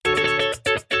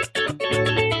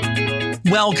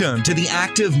Welcome to the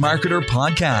Active Marketer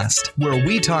Podcast, where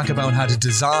we talk about how to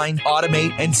design,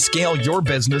 automate, and scale your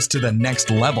business to the next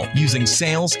level using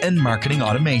sales and marketing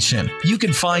automation. You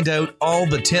can find out all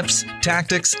the tips,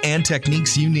 tactics, and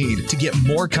techniques you need to get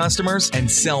more customers and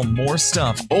sell more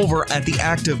stuff over at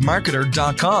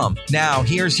theactivemarketer.com. Now,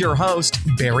 here's your host,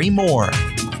 Barry Moore.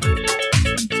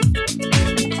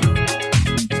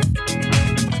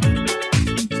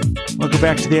 Welcome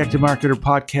back to the Active Marketer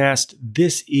Podcast.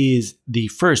 This is the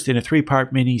first in a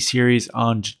three-part mini-series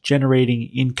on generating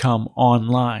income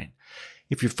online.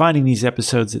 If you're finding these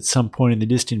episodes at some point in the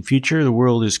distant future, the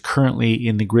world is currently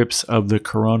in the grips of the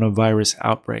coronavirus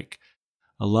outbreak.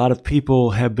 A lot of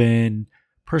people have been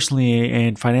personally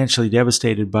and financially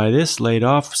devastated by this, laid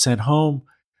off, sent home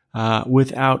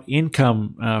without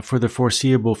income for the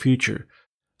foreseeable future.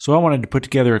 So I wanted to put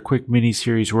together a quick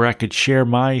mini-series where I could share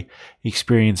my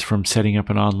experience from setting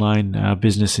up an online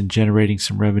business and generating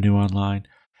some revenue online,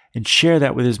 and share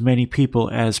that with as many people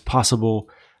as possible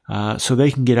so they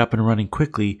can get up and running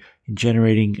quickly in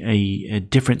generating a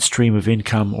different stream of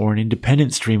income or an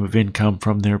independent stream of income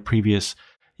from their previous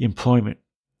employment.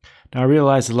 Now, I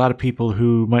realize a lot of people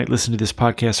who might listen to this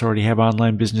podcast already have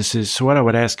online businesses, so what I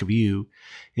would ask of you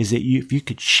is that if you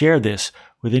could share this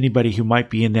with anybody who might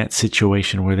be in that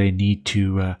situation where they need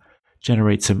to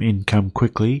generate some income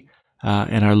quickly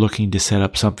and are looking to set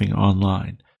up something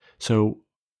online. So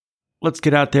let's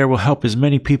get out there. We'll help as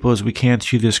many people as we can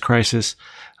through this crisis,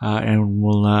 and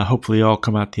we'll hopefully all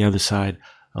come out the other side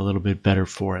a little bit better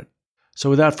for it. So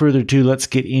without further ado, let's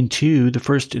get into the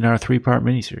first in our three-part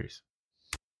miniseries.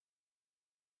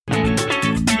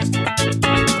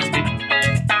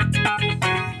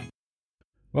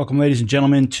 Welcome, ladies and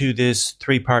gentlemen, to this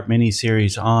three-part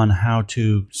mini-series on how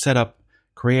to set up,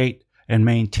 create, and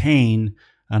maintain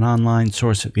an online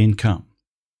source of income.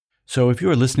 So if you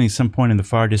are listening at some point in the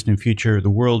far distant future, the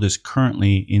world is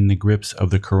currently in the grips of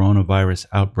the coronavirus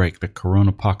outbreak, the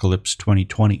Coronapocalypse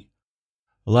 2020.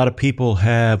 A lot of people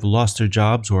have lost their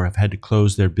jobs or have had to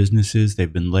close their businesses.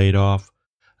 They've been laid off.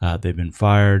 They've been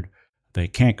fired. They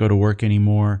can't go to work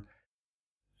anymore.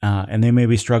 And they may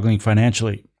be struggling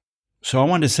financially. So I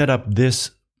wanted to set up this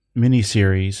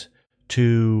mini-series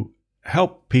to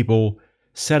help people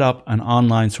set up an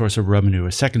online source of revenue,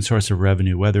 a second source of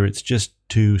revenue, whether it's just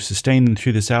to sustain them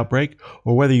through this outbreak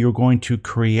or whether you're going to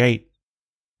create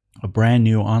a brand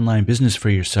new online business for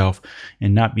yourself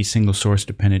and not be single source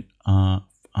dependent on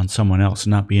someone else,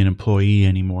 not be an employee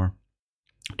anymore,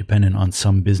 dependent on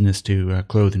some business to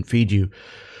clothe and feed you.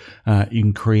 You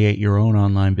can create your own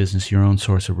online business, your own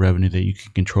source of revenue that you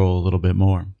can control a little bit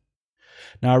more.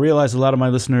 Now, I realize a lot of my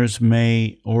listeners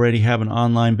may already have an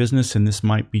online business, and this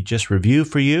might be just review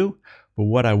for you. But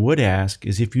what I would ask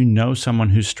is if you know someone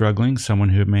who's struggling, someone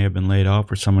who may have been laid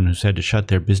off, or someone who's had to shut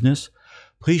their business,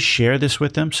 please share this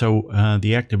with them so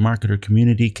the Active Marketer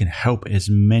community can help as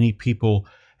many people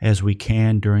as we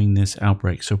can during this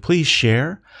outbreak. So please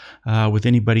share with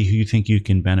anybody who you think you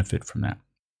can benefit from that.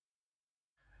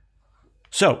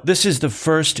 So this is the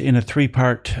first in a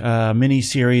three-part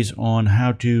mini-series on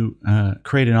how to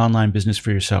create an online business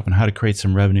for yourself and how to create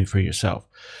some revenue for yourself.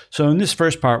 So in this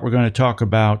first part, we're going to talk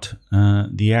about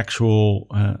the actual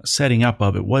setting up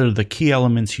of it. What are the key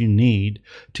elements you need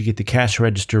to get the cash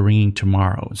register ringing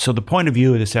tomorrow? So the point of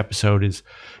view of this episode is,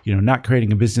 not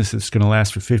creating a business that's going to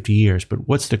last for 50 years, but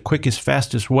what's the quickest,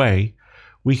 fastest way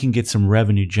we can get some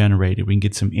revenue generated? We can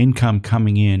get some income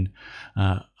coming in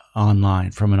online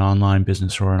from an online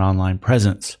business or an online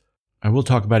presence. I will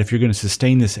talk about if you're going to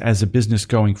sustain this as a business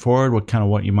going forward,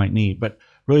 what you might need. But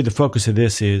really the focus of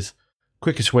this is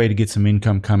quickest way to get some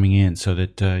income coming in so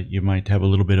that you might have a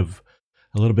little bit of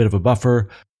a buffer,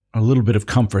 a little bit of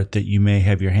comfort that you may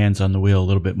have your hands on the wheel a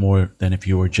little bit more than if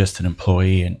you were just an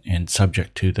employee and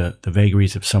subject to the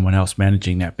vagaries of someone else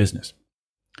managing that business.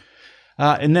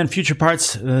 And then future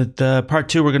parts, the part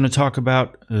two, we're going to talk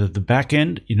about the back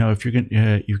end. If you're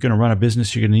going to run a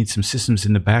business, you're going to need some systems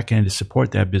in the back end to support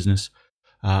that business.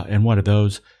 And what are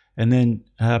those? And then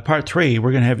part three, we're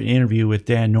going to have an interview with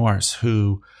Dan Norris,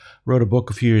 who wrote a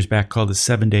book a few years back called The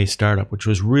 7-Day Startup, which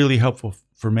was really helpful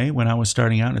for me when I was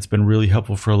starting out. And it's been really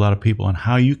helpful for a lot of people on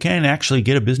how you can actually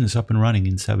get a business up and running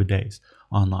in 7 days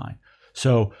online.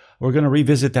 So we're going to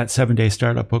revisit that 7-Day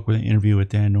Startup book with an interview with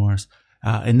Dan Norris.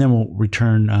 And then we'll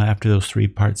return after those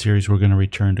three-part series. We're going to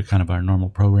return to kind of our normal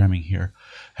programming here,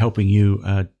 helping you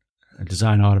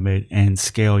design, automate, and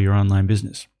scale your online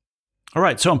business. All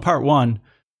right. So in part one,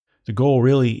 the goal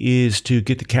really is to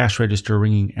get the cash register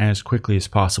ringing as quickly as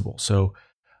possible. So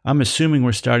I'm assuming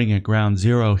we're starting at ground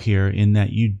zero here in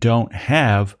that you don't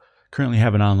currently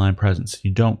have an online presence. You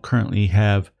don't currently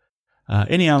have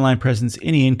any online presence,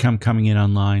 any income coming in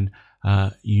online,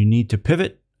 you need to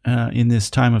pivot in this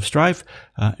time of strife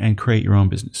and create your own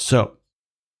business. So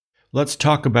let's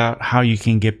talk about how you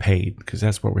can get paid, because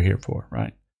that's what we're here for,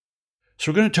 right?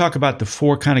 So we're going to talk about the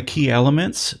 4 kind of key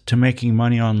elements to making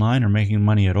money online or making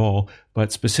money at all,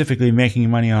 but specifically making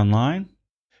money online.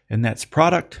 And that's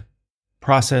product,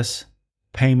 process,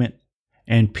 payment,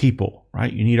 and people,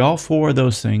 right? You need all 4 of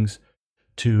those things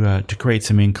to create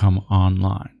some income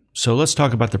online. So let's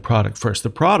talk about the product first. The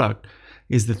product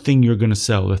is the thing you're going to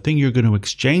sell, the thing you're going to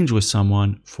exchange with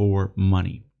someone for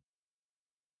money.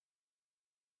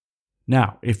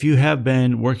 Now, if you have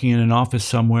been working in an office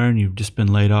somewhere and you've just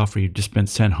been laid off, or you've just been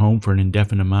sent home for an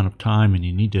indefinite amount of time and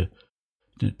you need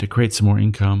to create some more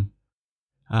income,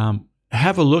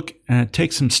 have a look and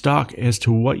take some stock as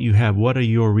to what you have. What are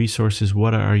your resources?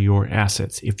 What are your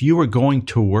assets? If you are going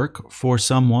to work for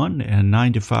someone, a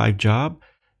 9-to-5 job,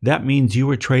 that means you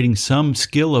are trading some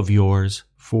skill of yours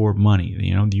for money.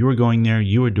 You were going there,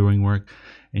 you were doing work,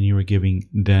 and you were giving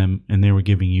them, and they were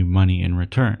giving you money in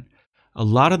return. A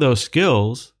lot of those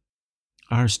skills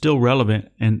are still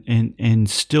relevant and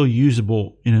still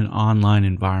usable in an online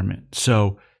environment.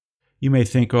 So you may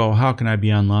think, oh, how can I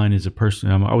be online as a person?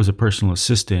 I was a personal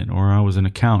assistant, or I was an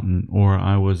accountant, or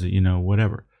I was,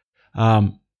 whatever.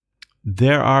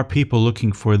 There are people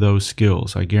looking for those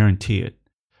skills. I guarantee it.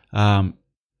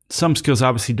 Some skills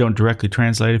obviously don't directly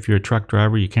translate. If you're a truck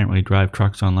driver, you can't really drive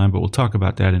trucks online, but we'll talk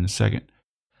about that in a second.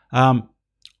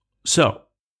 So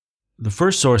the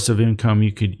first source of income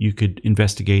you could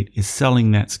investigate is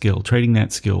selling that skill, trading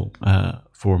that skill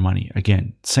for money.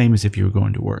 Again, same as if you were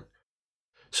going to work.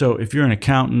 So if you're an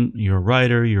accountant, you're a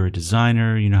writer, you're a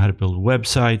designer, you know how to build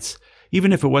websites,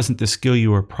 even if it wasn't the skill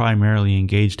you were primarily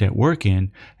engaged at work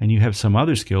in, and you have some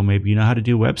other skill, maybe you know how to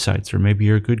do websites, or maybe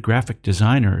you're a good graphic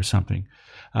designer or something.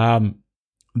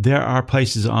 There are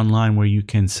places online where you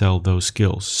can sell those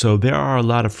skills. So there are a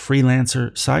lot of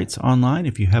freelancer sites online,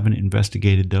 if you haven't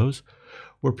investigated those,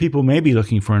 where people may be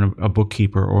looking for a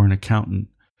bookkeeper or an accountant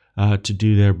to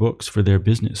do their books for their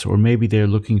business, or maybe they're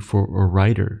looking for a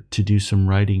writer to do some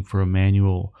writing for a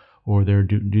manual, or they're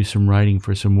do some writing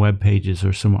for some web pages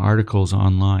or some articles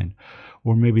online,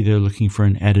 or maybe they're looking for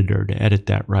an editor to edit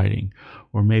that writing,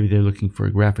 or maybe they're looking for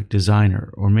a graphic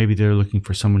designer, or maybe they're looking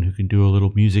for someone who can do a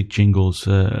little music jingles, for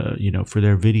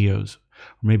their videos,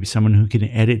 or maybe someone who can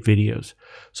edit videos.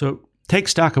 So take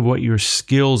stock of what your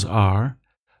skills are,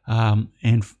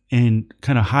 and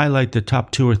kind of highlight the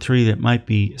top 2 or 3 that might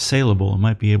be saleable and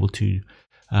might be able to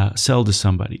sell to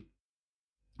somebody.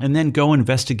 And then go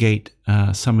investigate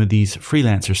some of these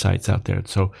freelancer sites out there.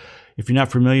 So if you're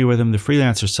not familiar with them, the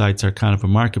freelancer sites are kind of a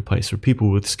marketplace where people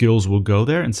with skills will go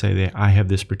there and say I have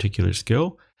this particular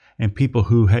skill. And people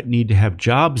who need to have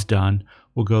jobs done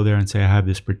will go there and say, I have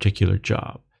this particular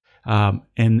job.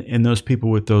 And those people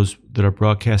with those that are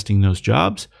broadcasting those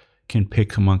jobs can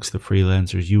pick amongst the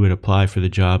freelancers. You would apply for the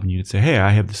job and you'd say, hey,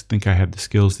 I have the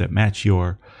skills that match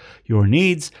your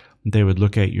needs. They would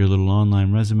look at your little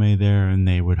online resume there and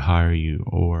they would hire you.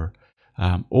 Or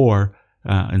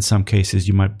in some cases,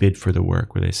 you might bid for the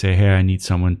work where they say, hey, I need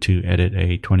someone to edit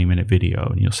a 20-minute video.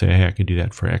 And you'll say, hey, I could do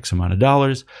that for X amount of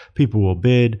dollars. People will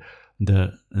bid.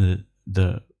 The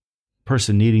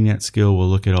person needing that skill will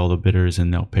look at all the bidders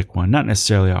and they'll pick one, not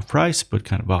necessarily off price, but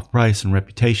kind of off price and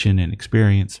reputation and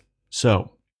experience.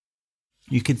 So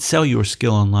you could sell your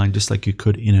skill online just like you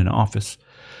could in an office.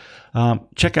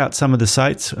 Check out some of the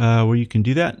sites where you can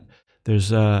do that.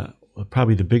 There's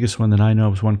probably the biggest one that I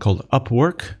know is one called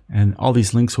Upwork, and all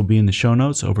these links will be in the show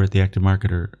notes over at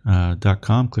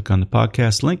theactivemarketer.com. Click on the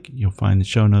podcast link. You'll find the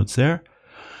show notes there.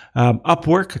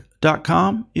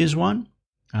 Upwork.com is one,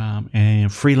 and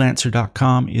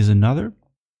freelancer.com is another.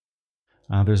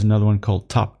 There's another one called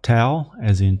TopTal,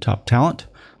 as in top talent,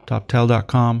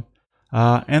 toptal.com.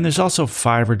 And there's also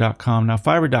Fiverr.com. Now,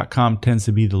 Fiverr.com tends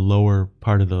to be the lower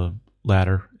part of the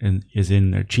ladder and is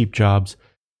in their cheap jobs.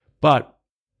 But,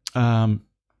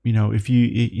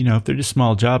 if they're just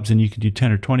small jobs and you can do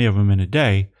 10 or 20 of them in a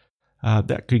day,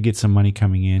 that could get some money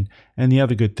coming in. And the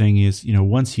other good thing is,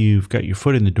 once you've got your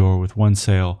foot in the door with one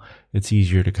sale, it's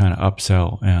easier to kind of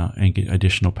upsell and get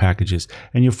additional packages.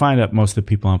 And you'll find that most of the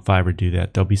people on Fiverr do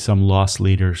that. There'll be some loss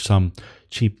leader, some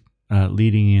cheap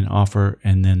leading in offer,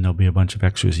 and then there'll be a bunch of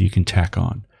extras you can tack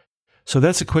on. So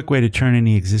that's a quick way to turn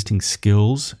any existing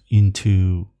skills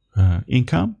into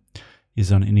income,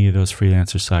 is on any of those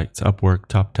freelancer sites: Upwork,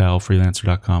 TopTal,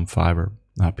 Freelancer.com, Fiverr.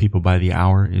 People by the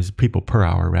hour is people per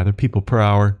hour, rather.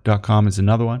 Peopleperhour.com is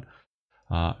another one.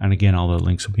 And again, all the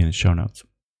links will be in the show notes.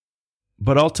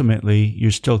 But ultimately,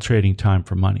 you're still trading time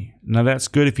for money. Now, that's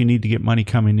good if you need to get money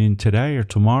coming in today or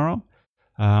tomorrow.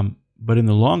 But in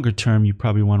the longer term, you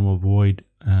probably want to avoid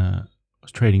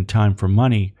trading time for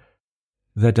money.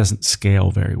 That doesn't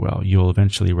scale very well. You'll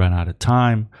eventually run out of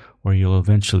time, or you'll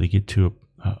eventually get to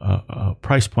a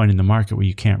price point in the market where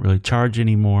you can't really charge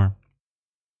anymore.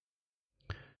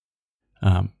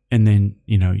 And then,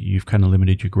 you've kind of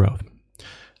limited your growth.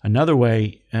 Another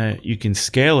way you can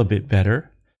scale a bit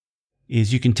better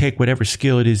is you can take whatever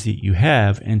skill it is that you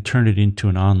have and turn it into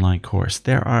an online course.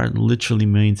 There are literally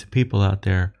millions of people out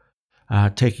there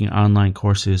taking online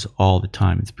courses all the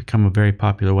time. It's become a very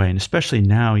popular way, and especially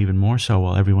now, even more so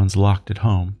while everyone's locked at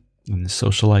home in the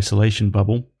social isolation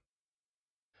bubble.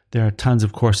 There are tons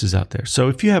of courses out there. So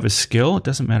if you have a skill, it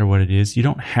doesn't matter what it is. You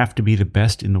don't have to be the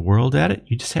best in the world at it.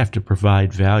 You just have to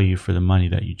provide value for the money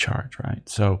that you charge, right?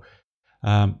 So,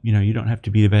 you don't have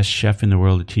to be the best chef in the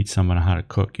world to teach someone how to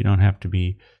cook. You don't have to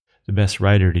be the best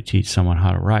writer to teach someone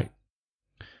how to write.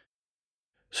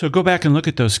 So go back and look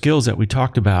at those skills that we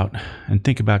talked about and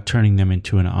think about turning them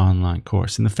into an online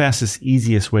course. And the fastest,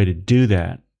 easiest way to do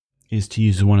that is to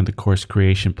use one of the course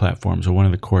creation platforms or one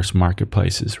of the course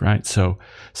marketplaces, right? So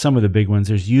some of the big ones,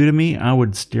 there's Udemy. I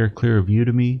would steer clear of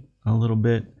Udemy a little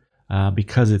bit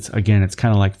because it's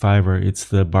kind of like Fiverr. It's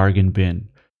the bargain bin.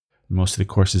 Most of the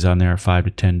courses on there are $5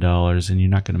 to $10, and you're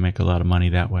not going to make a lot of money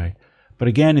that way. But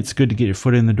again, it's good to get your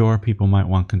foot in the door. People might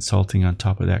want consulting on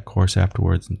top of that course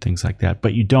afterwards and things like that.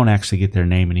 But you don't actually get their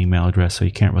name and email address, so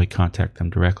you can't really contact them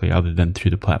directly other than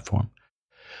through the platform.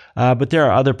 But there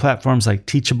are other platforms like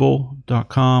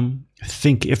Teachable.com,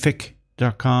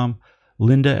 Thinkific.com,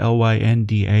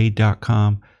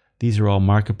 Lynda.com. These are all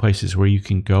marketplaces where you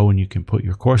can go and you can put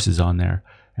your courses on there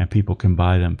and people can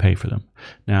buy them, pay for them.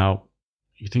 Now,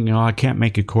 you're thinking, I can't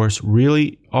make a course.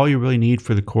 Really, all you really need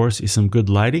for the course is some good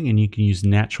lighting, and you can use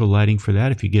natural lighting for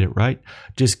that if you get it right.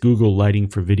 Just Google lighting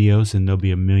for videos, and there'll be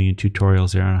a million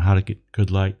tutorials there on how to get good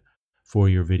light for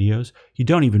your videos. You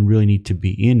don't even really need to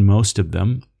be in most of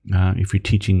them. If you're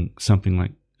teaching something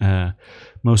like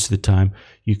most of the time,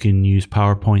 you can use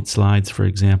PowerPoint slides, for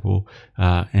example,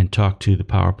 and talk to the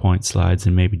PowerPoint slides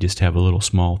and maybe just have a little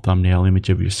small thumbnail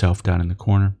image of yourself down in the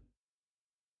corner.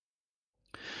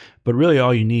 But really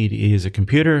all you need is a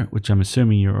computer, which I'm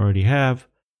assuming you already have,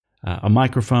 a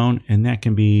microphone, and that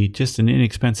can be just an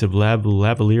inexpensive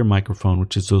lavalier microphone,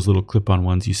 which is those little clip-on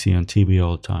ones you see on TV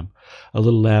all the time. A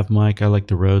little lav mic. I like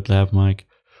the Rode lav mic.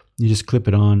 You just clip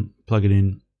it on, plug it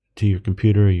in to your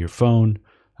computer or your phone,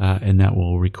 and that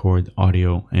will record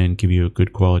audio and give you a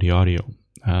good quality audio.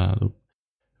 The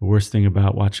worst thing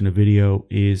about watching a video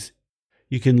is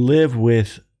you can live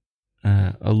with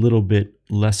a little bit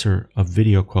lesser of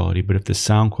video quality, but if the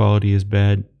sound quality is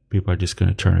bad, people are just going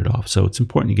to turn it off. So it's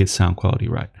important to get sound quality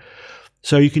right.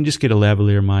 So you can just get a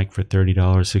lavalier mic for $30,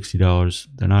 $60.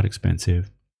 They're not expensive,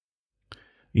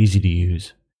 easy to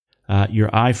use. Your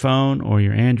iPhone or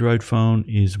your Android phone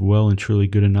is well and truly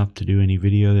good enough to do any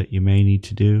video that you may need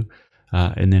to do.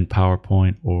 And then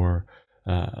PowerPoint or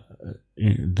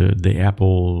the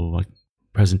Apple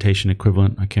presentation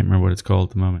equivalent. I can't remember what it's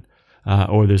called at the moment.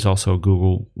 Or there's also a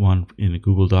Google one in the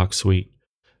Google Docs suite.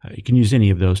 You can use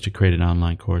any of those to create an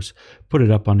online course. Put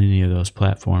it up on any of those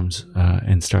platforms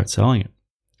and start selling it.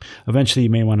 Eventually, you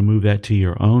may want to move that to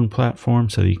your own platform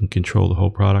so that you can control the whole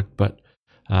product. But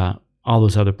all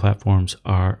those other platforms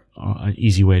are an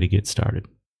easy way to get started.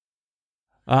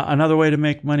 Another way to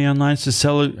make money online is to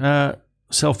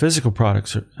sell physical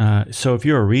products. So if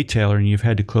you're a retailer and you've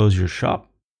had to close your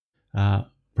shop,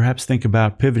 perhaps think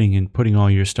about pivoting and putting all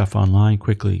your stuff online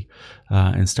quickly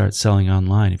and start selling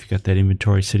online. If you've got that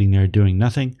inventory sitting there doing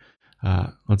nothing,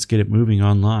 let's get it moving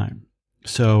online.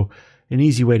 So an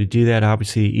easy way to do that,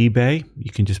 obviously, eBay.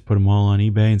 You can just put them all on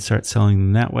eBay and start selling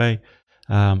them that way.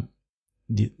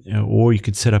 Or you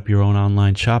could set up your own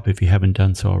online shop if you haven't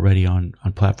done so already on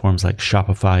platforms like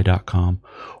Shopify.com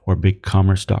or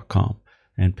BigCommerce.com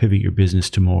and pivot your business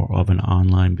to more of an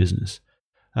online business.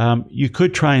 You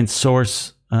could try and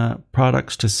source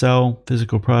products to sell,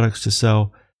 physical products to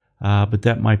sell, but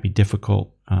that might be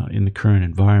difficult in the current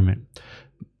environment.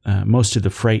 Most of the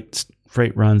freight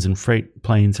runs and freight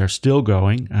planes are still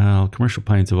going. Commercial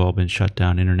planes have all been shut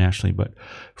down internationally, but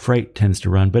freight tends to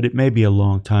run. But it may be a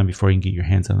long time before you can get your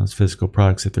hands on those physical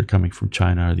products if they're coming from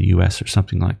China or the U.S. or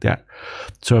something like that.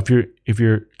 So if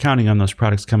you're counting on those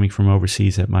products coming from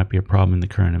overseas, that might be a problem in the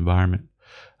current environment.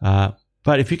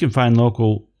 But if you can find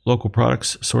local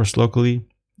products sourced locally,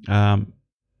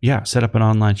 set up an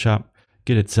online shop,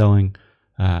 get it selling,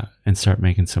 and start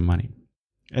making some money.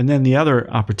 And then the other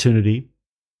opportunity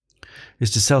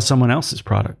is to sell someone else's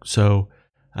product. So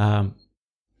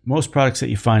most products that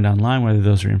you find online, whether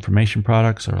those are information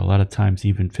products or a lot of times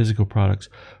even physical products,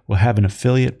 will have an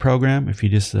affiliate program. If you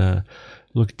just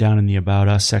look down in the About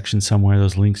Us section somewhere,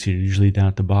 those links are usually down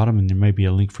at the bottom, and there may be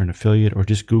a link for an affiliate, or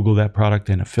just Google that product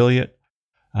and affiliate,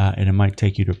 and it might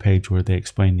take you to a page where they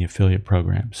explain the affiliate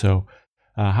program. So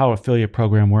how affiliate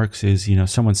program works is,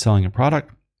 someone's selling a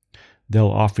product, they'll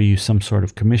offer you some sort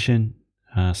of commission,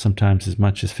 sometimes as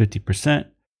much as 50%,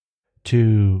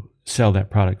 to sell that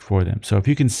product for them. So if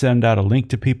you can send out a link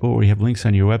to people, or you have links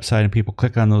on your website and people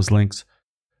click on those links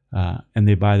and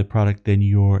they buy the product, then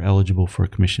you're eligible for a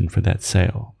commission for that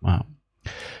sale.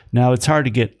 Now, it's hard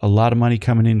to get a lot of money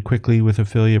coming in quickly with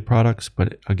affiliate products,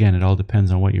 but again, it all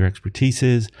depends on what your expertise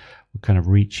is, what kind of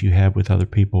reach you have with other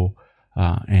people,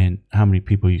 and how many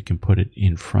people you can put it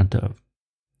in front of.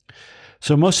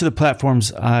 So most of the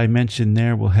platforms I mentioned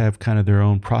there will have kind of their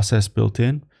own process built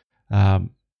in.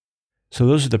 So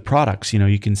those are the products.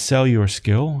 You can sell your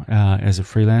skill as a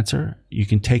freelancer. You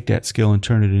can take that skill and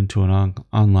turn it into an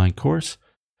online course.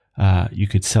 You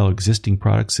could sell existing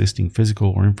products, existing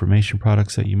physical or information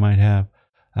products that you might have,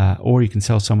 or you can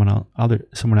sell someone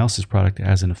else's product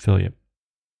as an affiliate.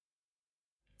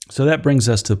 So that brings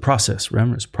us to the process.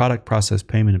 Remember, it's product, process,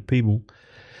 payment, and people.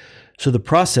 So the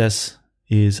process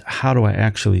is, how do I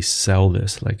actually sell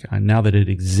this? Like, now that it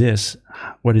exists,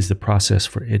 what is the process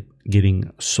for it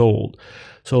getting sold?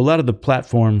 So a lot of the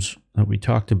platforms that we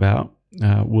talked about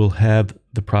will have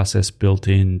the process built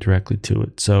in directly to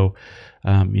it. So,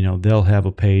 they'll have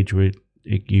a page where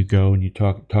you go and you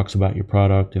talks about your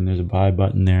product, and there's a buy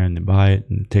button there, and they buy it,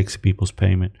 and it takes people's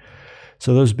payment.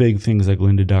 So those big things like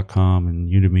lynda.com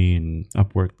and Udemy and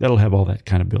Upwork, that'll have all that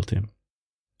kind of built in.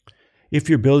 If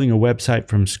you're building a website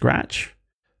from scratch,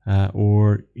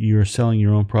 or you're selling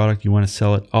your own product, you want to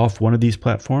sell it off one of these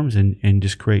platforms and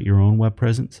just create your own web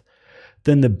presence,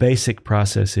 then the basic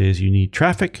process is you need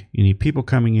traffic, you need people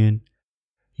coming in,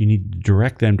 you need to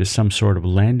direct them to some sort of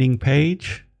landing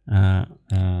page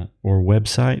or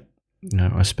website,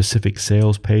 a specific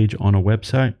sales page on a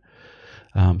website.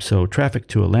 So traffic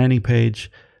to a landing page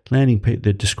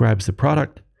that describes the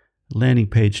product, landing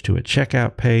page to a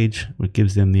checkout page, which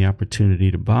gives them the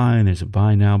opportunity to buy, and there's a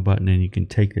buy now button, and you can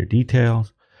take their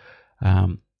details,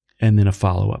 and then a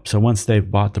follow-up. So once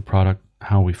they've bought the product,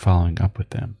 how are we following up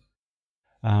with them?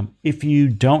 If you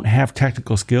don't have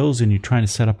technical skills and you're trying to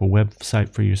set up a website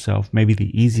for yourself, maybe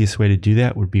the easiest way to do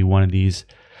that would be one of these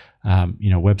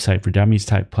website for dummies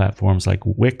type platforms like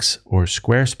Wix or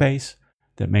Squarespace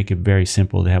that make it very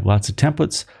simple. They have lots of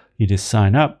templates. You just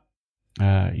sign up.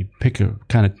 You pick a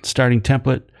kind of starting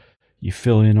template, you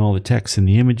fill in all the text and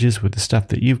the images with the stuff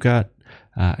that you've got,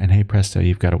 and hey presto,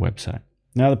 you've got a website.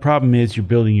 Now the problem is you're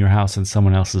building your house on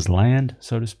someone else's land,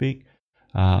 so to speak.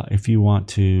 If you want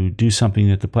to do something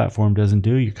that the platform doesn't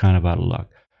do, you're kind of out of luck.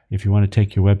 If you want to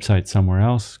take your website somewhere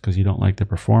else because you don't like the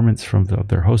performance from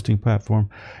their hosting platform,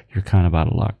 you're kind of out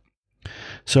of luck.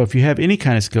 So if you have any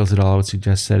kind of skills at all, I would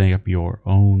suggest setting up your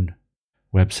own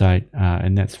website,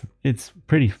 and it's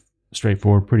pretty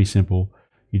straightforward, pretty simple.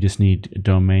 You just need a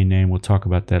domain name. We'll talk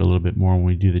about that a little bit more when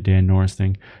we do the Dan Norris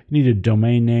thing. You need a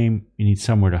domain name. You need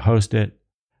somewhere to host it.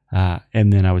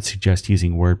 And then I would suggest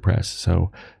using WordPress.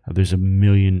 So there's a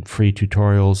million free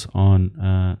tutorials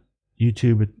on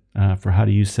YouTube for how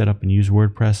to set up and use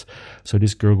WordPress. So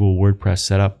just Google WordPress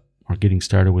setup or getting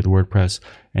started with WordPress,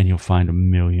 and you'll find a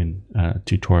million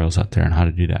tutorials out there on how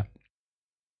to do that.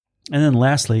 And then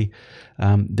lastly,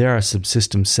 there are some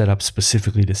systems set up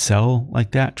specifically to sell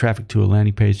like that, traffic to a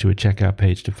landing page, to a checkout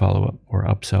page, to follow up or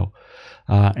upsell.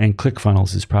 And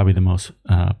ClickFunnels is probably the most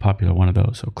popular one of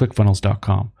those. So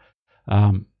ClickFunnels.com.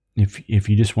 If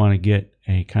you just want to get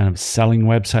a kind of selling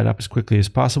website up as quickly as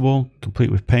possible,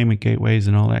 complete with payment gateways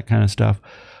and all that kind of stuff,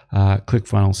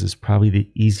 ClickFunnels is probably the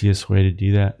easiest way to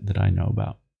do that I know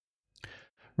about.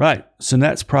 Right, so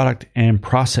that's product and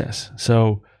process.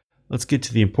 So let's get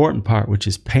to the important part, which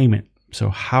is payment. So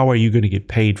how are you going to get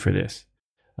paid for this?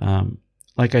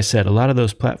 Like I said, a lot of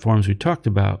those platforms we talked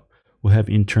about will have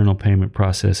internal payment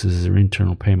processes or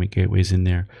internal payment gateways in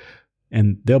there.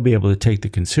 And they'll be able to take the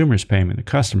consumer's payment, the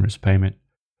customer's payment,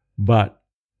 but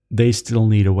they still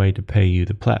need a way to pay you.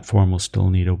 The platform will still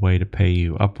need a way to pay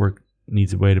you. Upwork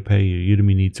needs a way to pay you.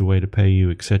 Udemy needs a way to pay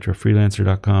you, etc.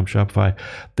 Freelancer.com, Shopify.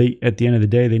 At the end of the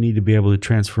day, they need to be able to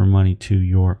transfer money to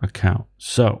your account.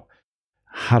 So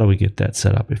how do we get that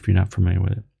set up if you're not familiar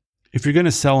with it? If you're going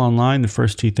to sell online, the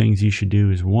first two things you should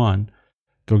do is, one,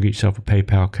 go get yourself a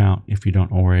PayPal account if you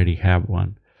don't already have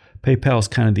one. PayPal is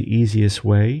kind of the easiest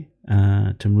way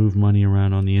to move money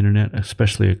around on the internet,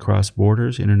 especially across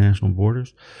borders, international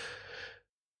borders.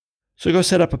 So go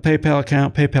set up a PayPal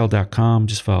account, paypal.com,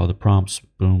 just follow the prompts,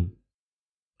 boom,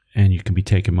 and you can be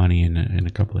taking money in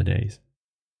a couple of days.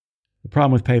 The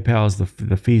problem with PayPal is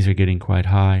the fees are getting quite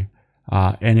high,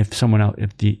 and if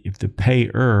the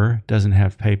payer doesn't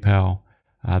have PayPal,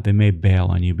 they may bail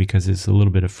on you because it's a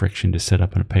little bit of friction to set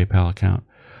up a PayPal account.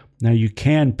 Now you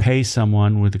can pay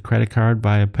someone with a credit card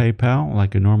via PayPal,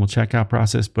 like a normal checkout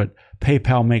process, but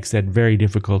PayPal makes that very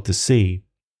difficult to see.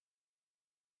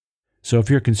 So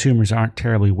if your consumers aren't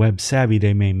terribly web savvy,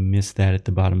 they may miss that at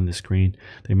the bottom of the screen.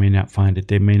 They may not find it.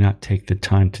 They may not take the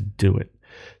time to do it.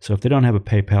 So if they don't have a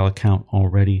PayPal account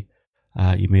already,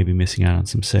 you may be missing out on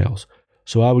some sales.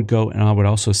 So I would go and I would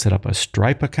also set up a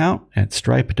Stripe account at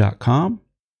stripe.com.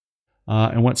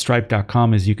 And what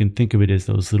stripe.com is, you can think of it as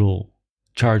those little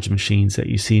charge machines that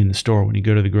you see in the store. When you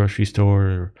go to the grocery store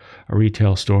or a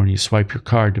retail store and you swipe your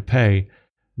card to pay,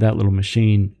 that little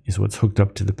machine is what's hooked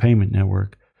up to the payment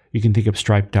network. You can think of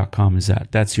stripe.com as that.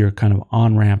 That's your kind of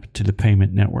on-ramp to the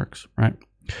payment networks, right?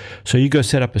 So you go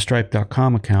set up a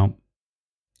stripe.com account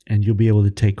and you'll be able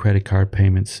to take credit card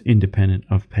payments independent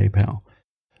of PayPal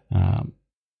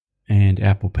and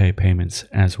Apple Pay payments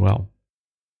as well.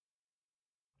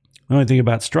 The only thing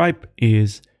about Stripe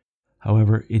is,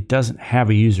 however, it doesn't have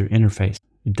a user interface.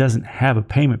 It doesn't have a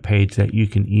payment page that you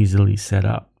can easily set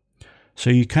up. So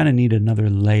you kind of need another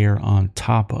layer on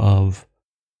top of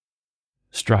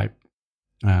Stripe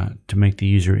to make the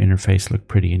user interface look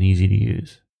pretty and easy to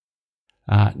use.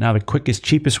 Now, the quickest,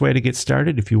 cheapest way to get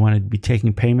started, if you want to be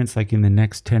taking payments like in the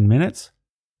next 10 minutes,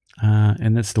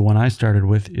 and that's the one I started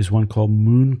with, is one called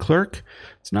MoonClerk.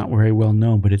 It's not very well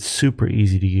known, but it's super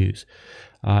easy to use.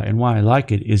 And why I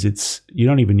like it is you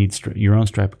don't even need your own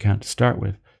Stripe account to start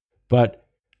with, but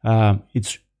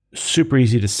it's super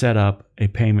easy to set up a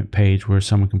payment page where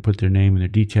someone can put their name and their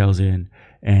details in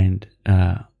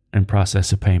and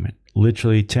process a payment.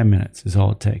 Literally 10 minutes is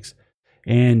all it takes.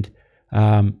 And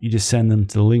you just send them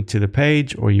to the link to the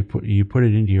page, or you put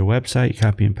it into your website, you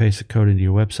copy and paste the code into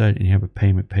your website, and you have a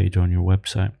payment page on your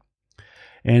website.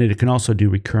 And it can also do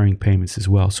recurring payments as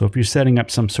well. So if you're setting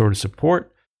up some sort of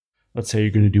support, let's say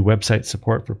you're going to do website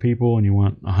support for people and you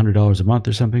want $100 a month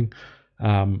or something,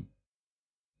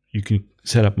 you can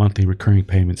set up monthly recurring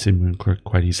payments in MoonClerk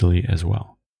quite easily as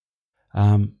well.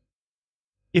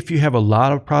 If you have a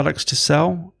lot of products to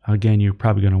sell, again, you're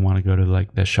probably going to want to go to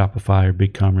like the Shopify or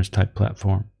BigCommerce type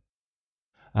platform.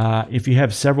 If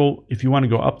you want to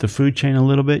go up the food chain a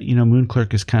little bit,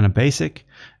 MoonClerk is kind of basic,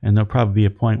 and there'll probably be a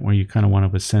point where you kind of want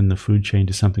to ascend the food chain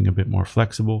to something a bit more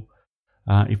flexible.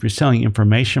 If you're selling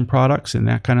information products and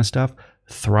that kind of stuff,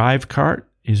 ThriveCart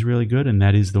is really good, and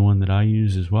that is the one that I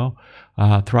use as well.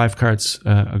 ThriveCart's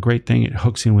a great thing. It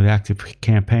hooks in with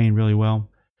ActiveCampaign really well.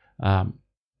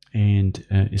 And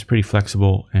is pretty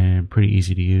flexible and pretty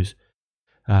easy to use.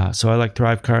 So I like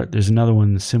ThriveCart. There's another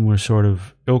one, similar sort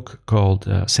of ilk, called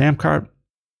SamCart.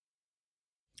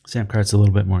 SamCart's a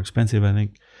little bit more expensive, I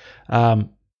think.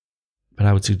 But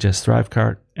I would suggest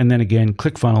ThriveCart. And then again,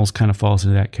 ClickFunnels kind of falls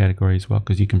into that category as well,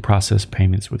 because you can process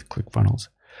payments with ClickFunnels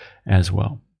as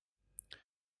well.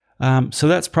 So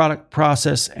that's product,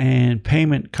 process, and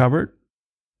payment covered.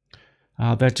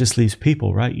 That just leaves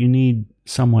people, right? You need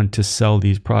someone to sell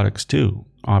these products to,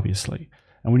 obviously.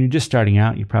 And when you're just starting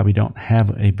out, you probably don't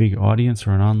have a big audience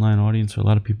or an online audience or a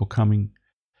lot of people coming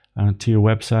to your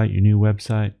website, your new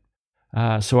website.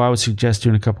 So I would suggest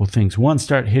doing a couple of things. One,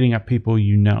 start hitting up people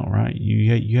right?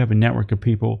 You have a network of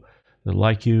people that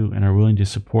like you and are willing to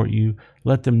support you.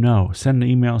 Let them know. Send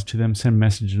emails to them, send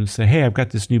messages and say, hey, I've got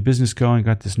this new business going,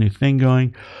 got this new thing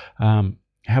going.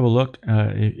 Have a look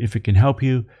if it can help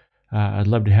you. I'd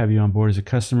love to have you on board as a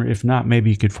customer. If not, maybe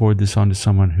you could forward this on to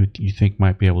someone who you think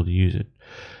might be able to use it.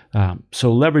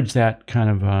 So leverage that kind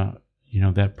of,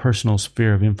 that personal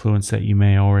sphere of influence that you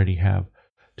may already have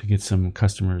to get some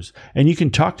customers. And you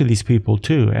can talk to these people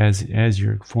too as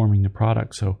you're forming the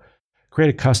product. So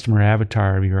create a customer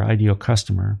avatar of your ideal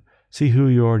customer. See who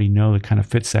you already know that kind of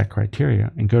fits that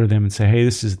criteria, and go to them and say, hey,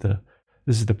 this is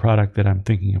the product that I'm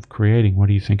thinking of creating. What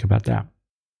do you think about that?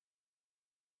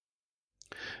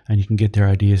 And you can get their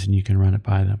ideas and you can run it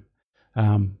by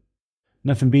them.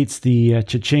 Nothing beats the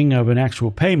cha-ching of an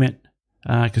actual payment,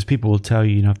 because people will tell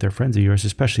you, if they're friends of yours,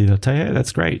 especially, they'll tell you, hey,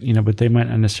 that's great, but they might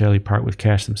not necessarily part with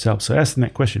cash themselves. So ask them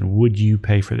that question, would you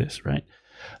pay for this, right?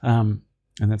 And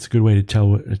that's a good way to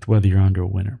tell whether you're on to a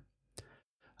winner.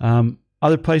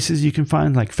 Other places you can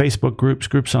find, like Facebook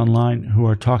groups online who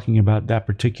are talking about that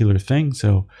particular thing.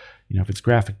 So, if it's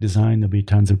graphic design, there'll be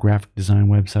tons of graphic design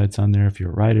websites on there. If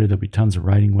you're a writer, there'll be tons of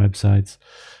writing websites,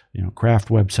 craft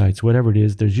websites, whatever it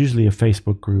is. There's usually a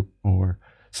Facebook group or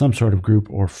some sort of group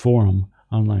or forum,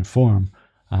 online forum,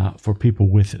 for people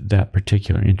with that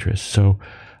particular interest. So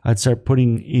I'd start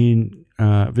putting in,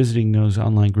 visiting those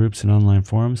online groups and online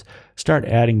forums, start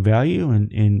adding value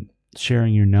and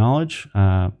sharing your knowledge,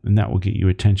 and that will get you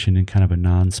attention in kind of a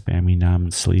non-spammy,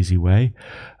 non-sleazy way.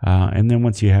 And then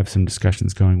once you have some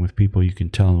discussions going with people, you can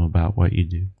tell them about what you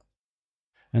do.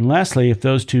 And lastly, if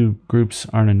those two groups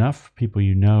aren't enough, people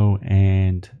you know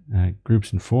and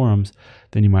groups and forums,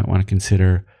 then you might want to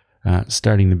consider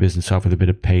starting the business off with a bit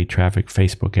of paid traffic,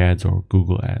 Facebook ads or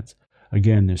Google ads.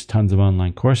 Again, there's tons of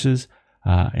online courses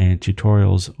and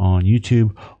tutorials on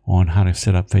YouTube on how to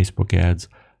set up Facebook ads.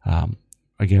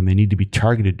 Again, they need to be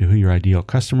targeted to who your ideal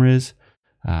customer is.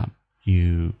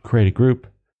 You create a group,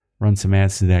 run some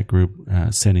ads to that group,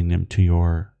 sending them to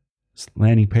your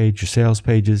landing page, your sales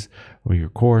pages, or your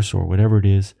course, or whatever it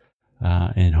is,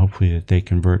 and hopefully that they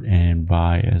convert and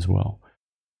buy as well.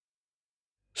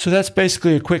 So that's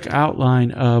basically a quick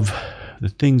outline of the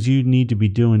things you need to be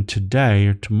doing today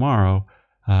or tomorrow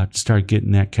to start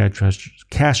getting that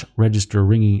cash register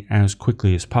ringing as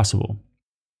quickly as possible.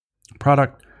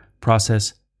 Product,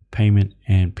 process, payment,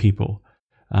 and people.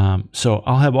 So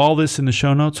I'll have all this in the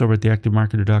show notes over at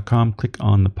theactivemarketer.com. Click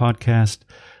on the podcast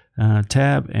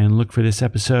tab and look for this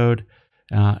episode.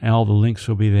 And all the links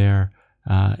will be there,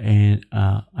 and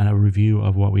a review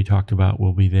of what we talked about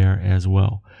will be there as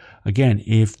well. Again,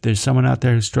 if there's someone out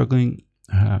there who's struggling,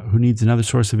 who needs another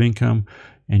source of income,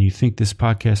 and you think this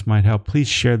podcast might help, please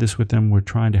share this with them. We're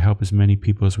trying to help as many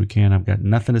people as we can. I've got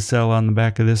nothing to sell on the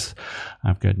back of this.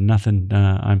 I've got nothing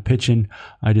I'm pitching.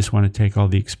 I just want to take all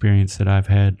the experience that I've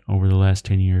had over the last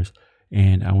 10 years,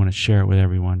 and I want to share it with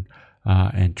everyone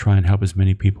and try and help as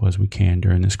many people as we can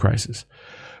during this crisis.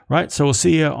 Right, so we'll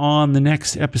see you on the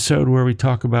next episode where we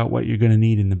talk about what you're going to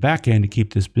need in the back end to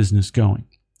keep this business going.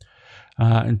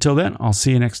 Until then, I'll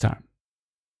see you next time.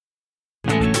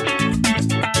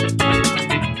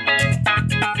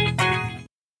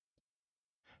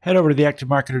 Head over to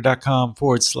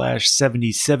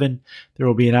theactivemarketer.com/77. There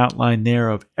will be an outline there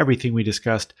of everything we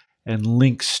discussed and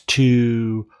links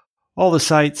to all the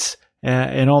sites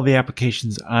and all the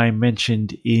applications I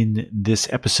mentioned in this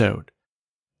episode.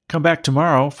 Come back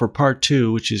tomorrow for part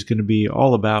 2, which is going to be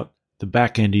all about the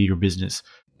back end of your business.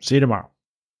 See you tomorrow.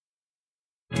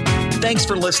 Thanks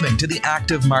for listening to the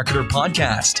Active Marketer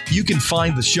Podcast. You can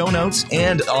find the show notes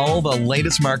and all the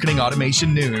latest marketing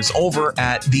automation news over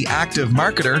at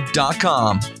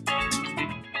theactivemarketer.com.